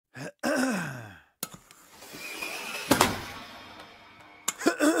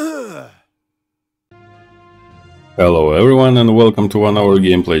Hello everyone and welcome to another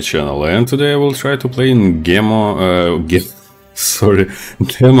gameplay channel, and today I will try to play in demo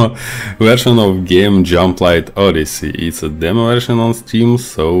version of game Jumplight Odyssey. It's a demo version on Steam,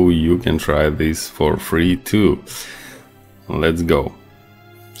 so you can try this for free too. Let's go.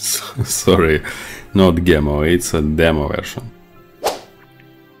 Sorry, not demo, it's a demo version.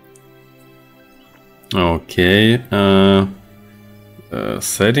 Okay,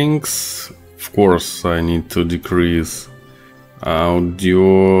 settings. Of course, I need to decrease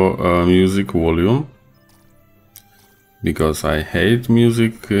audio music volume because I hate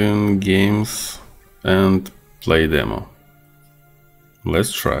music in games and play demo.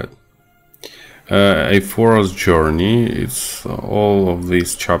 Let's try it. A forest journey. It's all of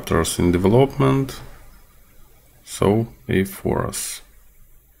these chapters in development. So a for us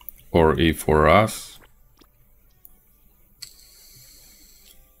or a for us.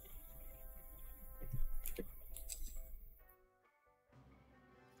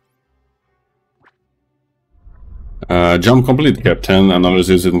 Jump complete, Captain.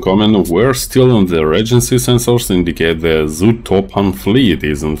 Analysis in common. We're still in the Regency. Sensors indicate the Zutopan fleet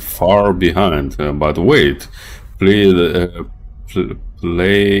isn't far behind. But wait,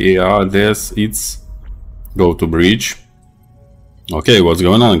 it's go to breach. Okay, what's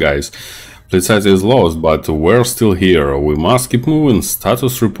going on, guys? Playset is lost, but we're still here. We must keep moving.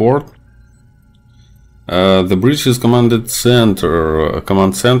 Status report. The breach is command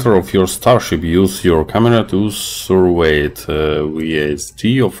center of your starship. Use your camera to survey it.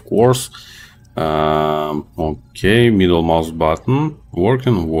 VST, of course. Okay, middle mouse button.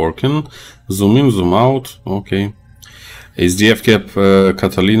 Working. Zoom in, zoom out. Okay. SDF Cap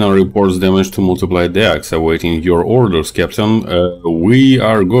Catalina reports damage to multiply decks. Awaiting your orders, Captain. We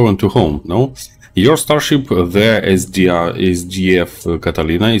are going to home, no? Your starship, the SDF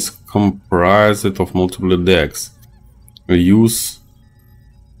Catalina, is comprised of multiple decks. Use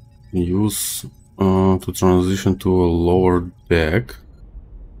to transition to a lower deck.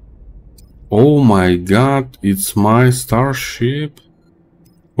 Oh my god, it's my starship.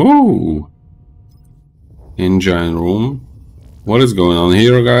 Oh! Engine room. What is going on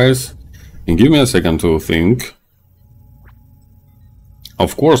here, guys? And give me a second to think.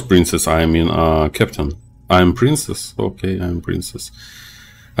 Of course, princess, I mean captain. I'm princess. Okay, I'm princess.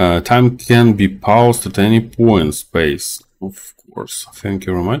 Time can be paused at any point. Space. Of course. Thank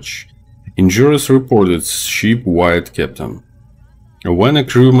you very much. Injuries reported. Ship wide, captain. When a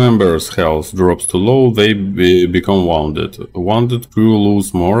crew member's health drops too low, they become wounded. Wounded crew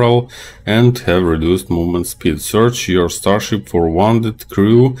lose morale and have reduced movement speed. Search your starship for wounded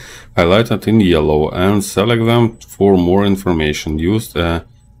crew, highlighted in yellow, and select them for more information. Use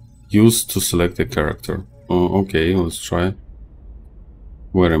to select a character. Okay, let's try.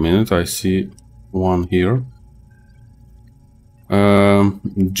 Wait a minute, I see one here.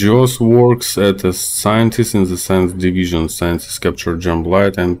 Joss works as a scientist in the science division. Scientists capture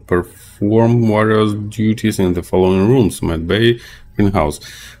Jumplight and perform various duties in the following rooms: medbay, greenhouse.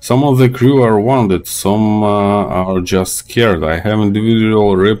 Some of the crew are wounded, some are just scared. I have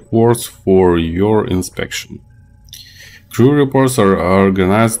individual reports for your inspection. Crew reports are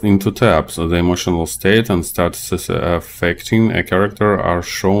organized into tabs. The emotional state and statuses affecting a character are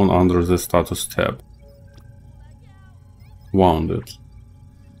shown under the status tab. Wounded.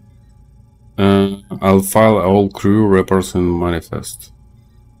 I'll file all crew reports in manifest.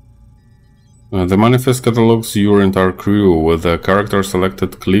 The manifest catalogs your entire crew. With the character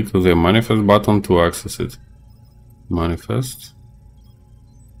selected, click the manifest button to access it. Manifest.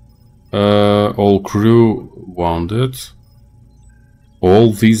 All crew wounded.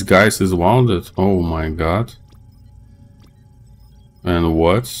 All these guys is wounded. Oh my god. And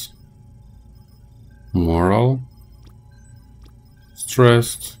what's moral?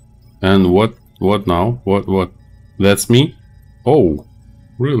 Stressed. And what now? What? That's me? Oh,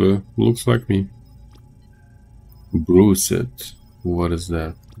 really? Looks like me. Bruised. What is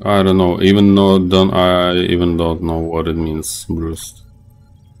that? I don't know. I even don't know what it means. Bruised.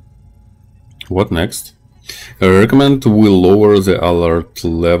 What next? I recommend we lower the alert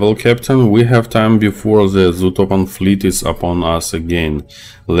level, Captain. We have time before the Zutopan fleet is upon us again.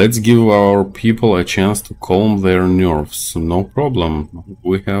 Let's give our people a chance to calm their nerves. No problem.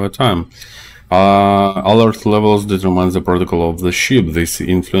 We have a time. Alert levels determine the protocol of the ship. This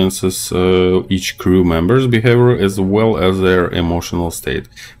influences each crew member's behavior as well as their emotional state.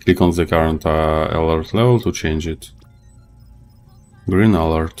 Click on the current alert level to change it. Green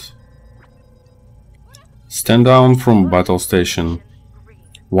alert. Stand down from battle station.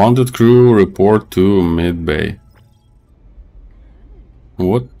 Wounded crew report to mid-bay.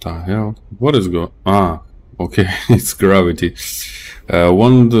 What the hell? What is going? Ah, Okay, it's gravity.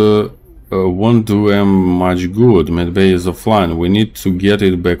 Won't do much good. Medbay is offline. We need to get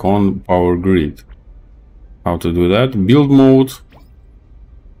it back on power grid. How to do that? Build mode.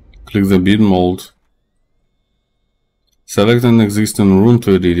 Click the build mode. Select an existing room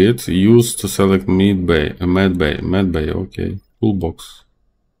to edit it. Use to select medbay. Okay. Toolbox.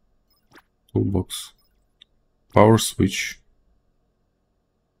 Power switch.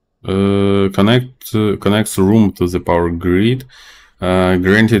 Connects room to the power grid.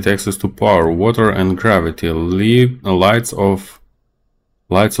 Granted access to power, water, and gravity. Lights off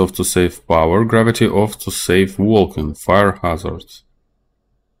to save power. Gravity off to save walking. Fire hazards.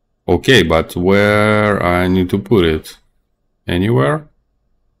 Okay, but where I need to put it? Anywhere?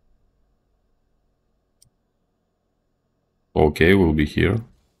 Okay, we'll be here.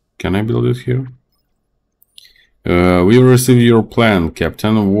 Can I build it here? We received your plan,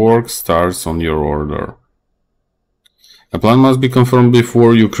 Captain. Work starts on your order. A plan must be confirmed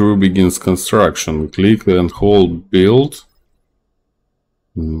before your crew begins construction. Click and hold build.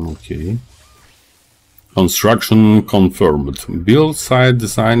 Okay. Construction confirmed. Build site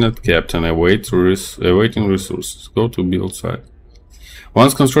designed, Captain. Awaiting resources. Go to build site.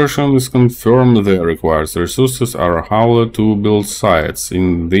 Once construction is confirmed, the required resources are hauled to build sites.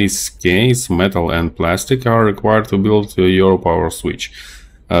 In this case, metal and plastic are required to build your power switch.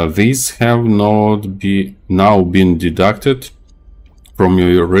 These have now been deducted from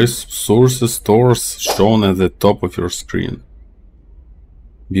your resources stores shown at the top of your screen.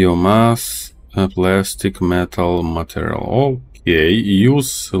 Biomass, plastic, metal, material. Okay,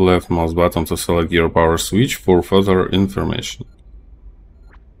 use left mouse button to select your power switch for further information.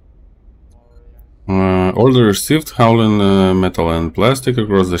 Order received, hauling metal and plastic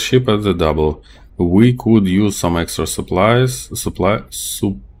across the ship at the double. We could use some extra suppliers.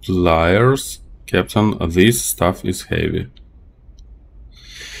 Captain, this stuff is heavy.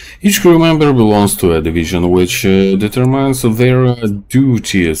 Each crew member belongs to a division which determines their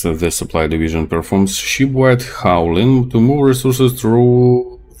duties. The supply division performs shipwide hauling to move resources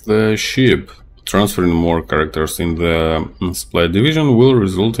through the ship. Transferring more characters in the supply division will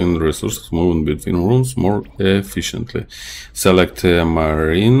result in resources moving between rooms more efficiently. Select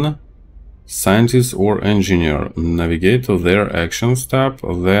Marine, Scientist or Engineer. Navigate to their Actions tab,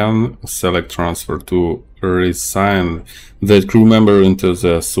 then select Transfer to reassign that crew member into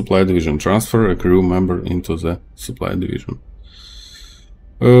the supply division. Transfer a crew member into the supply division.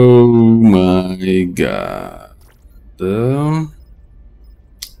 Oh my god.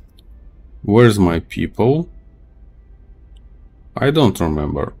 Where's my people? I don't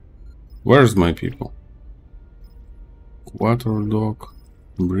remember. Where's my people? Quarter dock,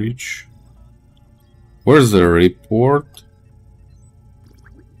 bridge. Where's the report?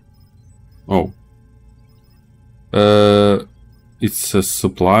 Oh. It's a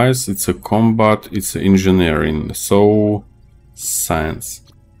supplies, it's a combat, it's engineering. So, science.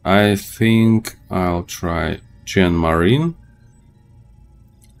 I think I'll try Gen Marine.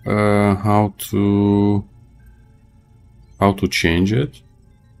 How to change it?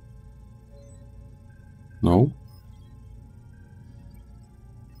 No.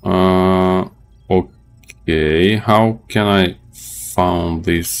 Okay. How can I found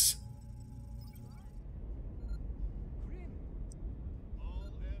this?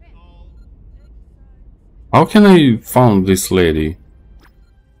 How can I found this lady?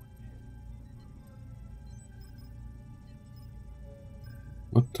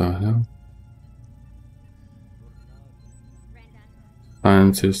 What the hell?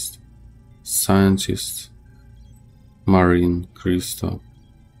 Scientist, Marine, Crystal.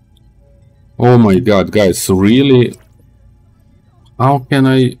 Oh my god, guys, really? How can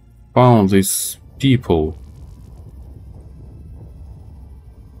I found these people?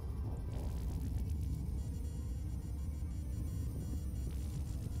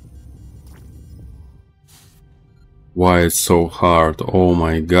 Why it's so hard? Oh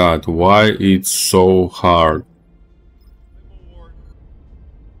my god, why it's so hard?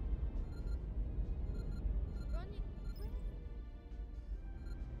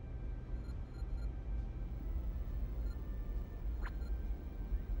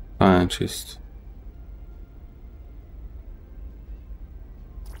 Scientist.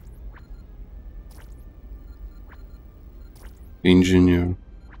 Engineer.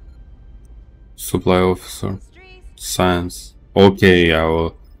 Supply officer. Science. Okay, I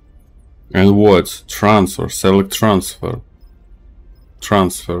will. And what? Transfer. Select transfer.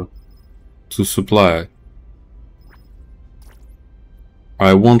 Transfer. To supply.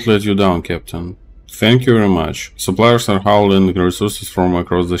 I won't let you down, Captain. Thank you very much. Suppliers are hauling resources from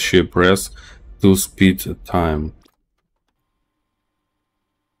across the ship. Press to speed time.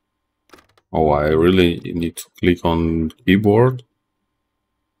 Oh, I really need to click on the keyboard.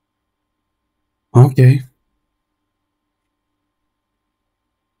 Okay.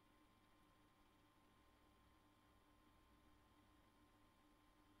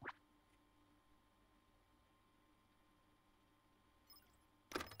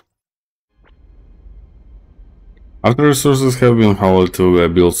 After resources have been hauled to a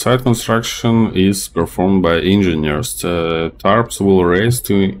build site, construction is performed by engineers. Tarps will raise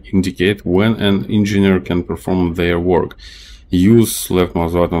to indicate when an engineer can perform their work. Use left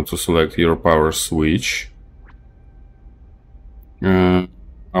mouse button to select your power switch.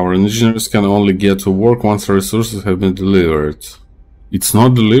 Our engineers can only get to work once the resources have been delivered. It's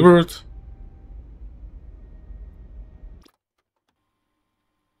not delivered?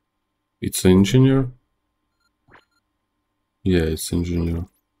 It's engineer? Yeah, it's engineer.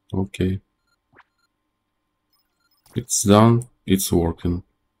 Okay. It's done. It's working.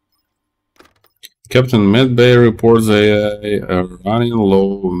 Captain Medbay reports a running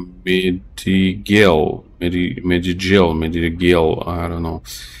low mythical, I don't know.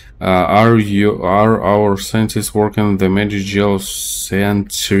 Are our scientists working the mythical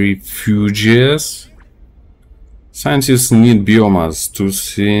centrifuges? Scientists need biomass to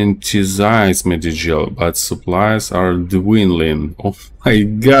synthesize mythical, but supplies are dwindling. Oh my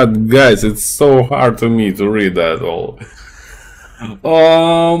god, guys, it's so hard for me to read that all.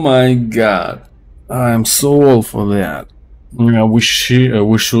 Oh my god. I'm so old for that. We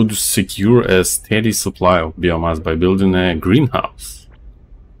should secure a steady supply of biomass by building a greenhouse.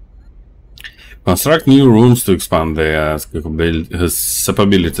 Construct new rooms to expand the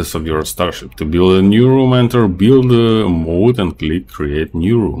capabilities of your starship. To build a new room, enter build mode and click create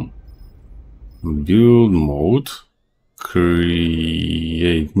new room. Build mode,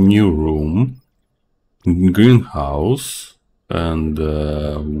 create new room, greenhouse, and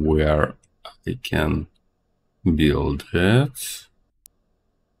where I can build it.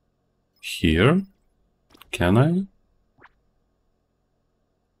 Here, can I?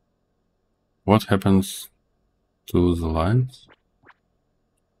 What happens to the lines?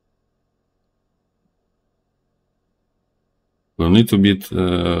 We need to build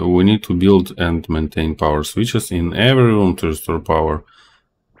and maintain power switches in every room to restore power.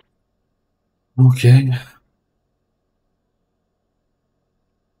 Okay.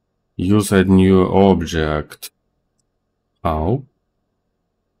 Use a new object. How?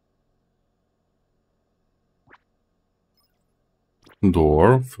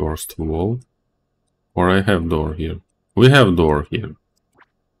 Door, first of all. Or I have door here. We have door here.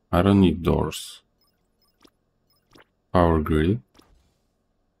 I don't need doors. Power grid.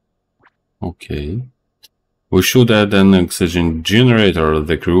 Okay. We should add an oxygen generator.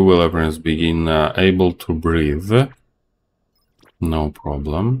 The crew will appearance begin able to breathe. No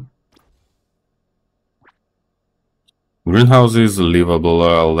problem. Greenhouse is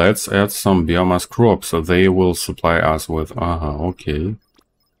livable. Let's add some biomass crops. So they will supply us with. Okay.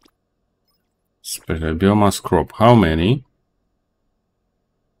 Special biomass crop. How many?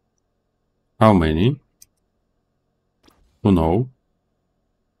 How many? Who know?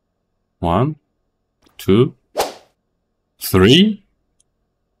 1, 2, 3,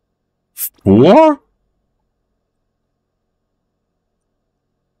 4,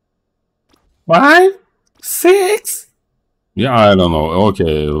 5, 6. Yeah, I don't know.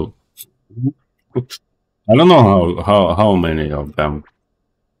 Okay. I don't know how many of them.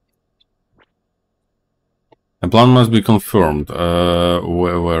 A plan must be confirmed.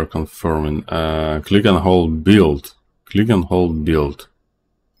 We're confirming. Click and hold build. Click and hold build.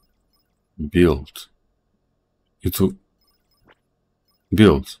 Build.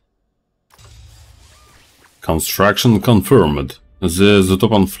 Build. Construction confirmed. The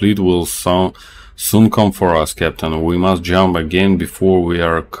Zutopan fleet will soon come for us, Captain. We must jump again before we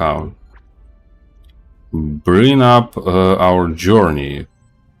are caught. Bring up our journey.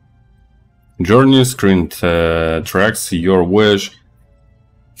 Journey screen tracks your voyage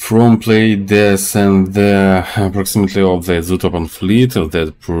from play death and the proximity of the Zutopan fleet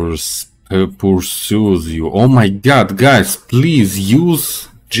that pursues you. Oh my god, guys, please use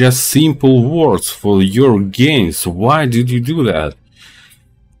just simple words for your games. Why did you do that?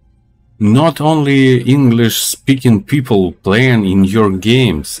 Not only English-speaking people playing in your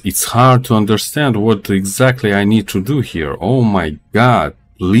games. It's hard to understand what exactly I need to do here. Oh my god,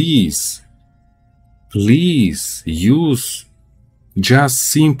 please. Please use just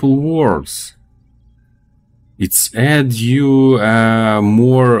simple words. It's add you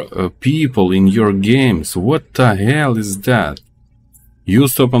more people in your games. What the hell is that?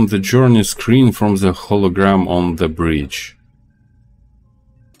 Used to open the journey screen from the hologram on the bridge.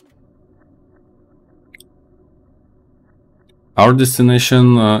 Our destination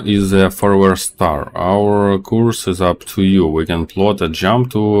is a faraway star. Our course is up to you. We can plot a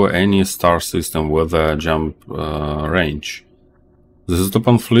jump to any star system with a jump range. The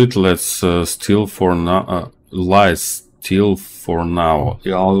Zutopan fleet lies still for now.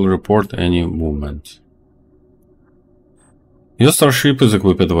 I'll report any movement. Your starship is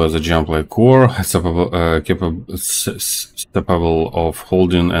equipped with a Jumplight core, capable of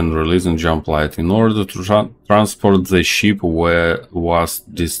holding and releasing Jumplight in order to transport the ship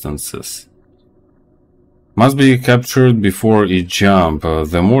vast distances. Must be captured before each jump.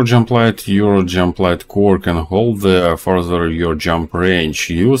 The more Jumplight your Jumplight core can hold, the further your jump range.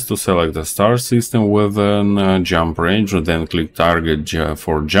 Use to select a star system within jump range, then click target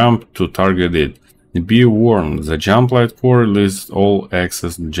for jump to target it. Be warned, the Jumplight core lists all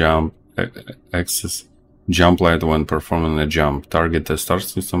access Jumplight when performing a jump. Target the star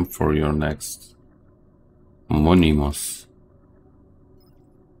system for your next. Monimos.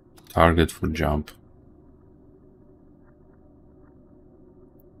 Target for jump.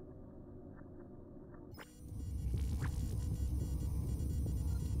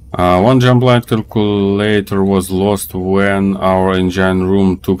 One Jumplight calculator was lost when our engine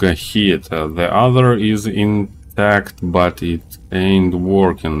room took a hit. The other is intact, but it ain't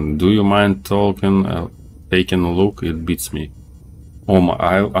working. Do you mind taking a look? It beats me. Oh my,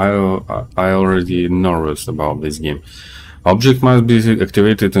 I already nervous about this game. Object must be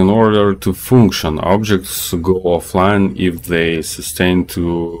activated in order to function. Objects go offline if they sustain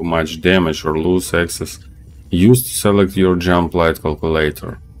too much damage or lose access. Use to select your Jumplight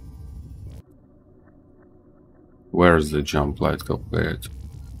calculator. Where is the Jumplight calculator?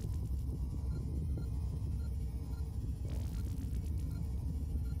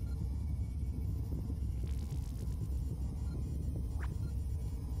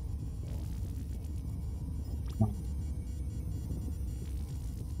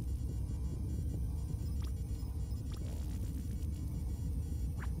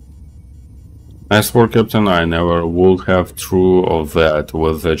 Nice work, Captain. I never would have thought of that.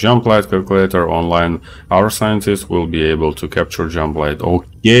 With the Jumplight calculator online, our scientists will be able to capture Jumplight.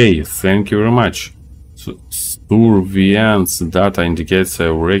 Okay, thank you very much. Surveillance data indicates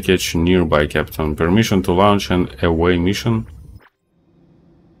a wreckage nearby, Captain. Permission to launch an away mission?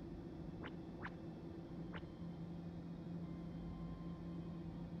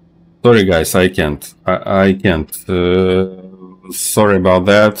 Sorry guys, I can't. I can't. Sorry about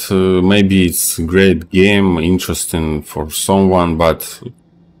that. Maybe it's a great game, interesting for someone, but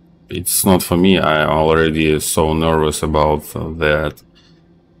it's not for me. I'm already so nervous about that.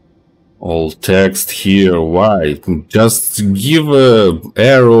 All text here. Why? Just give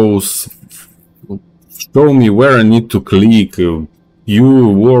arrows. Show me where I need to click. You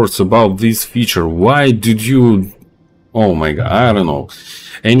words about this feature. Why did you... Oh my god, I don't know.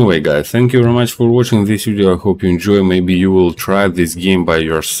 Anyway guys, thank you very much for watching this video. I hope you enjoy. Maybe you will try this game by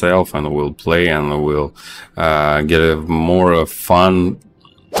yourself and will play and will get more fun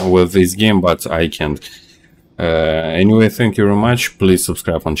with this game, but I can't. Anyway, thank you very much. Please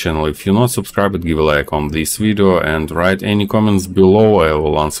subscribe on channel if you're not subscribed, give a like on this video and write any comments below. I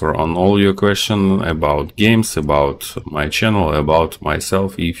will answer on all your questions about games, about my channel, about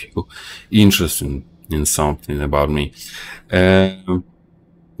myself if you're interested in something about me.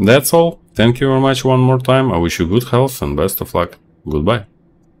 That's all. Thank you very much one more time. I wish you good health and best of luck. Goodbye.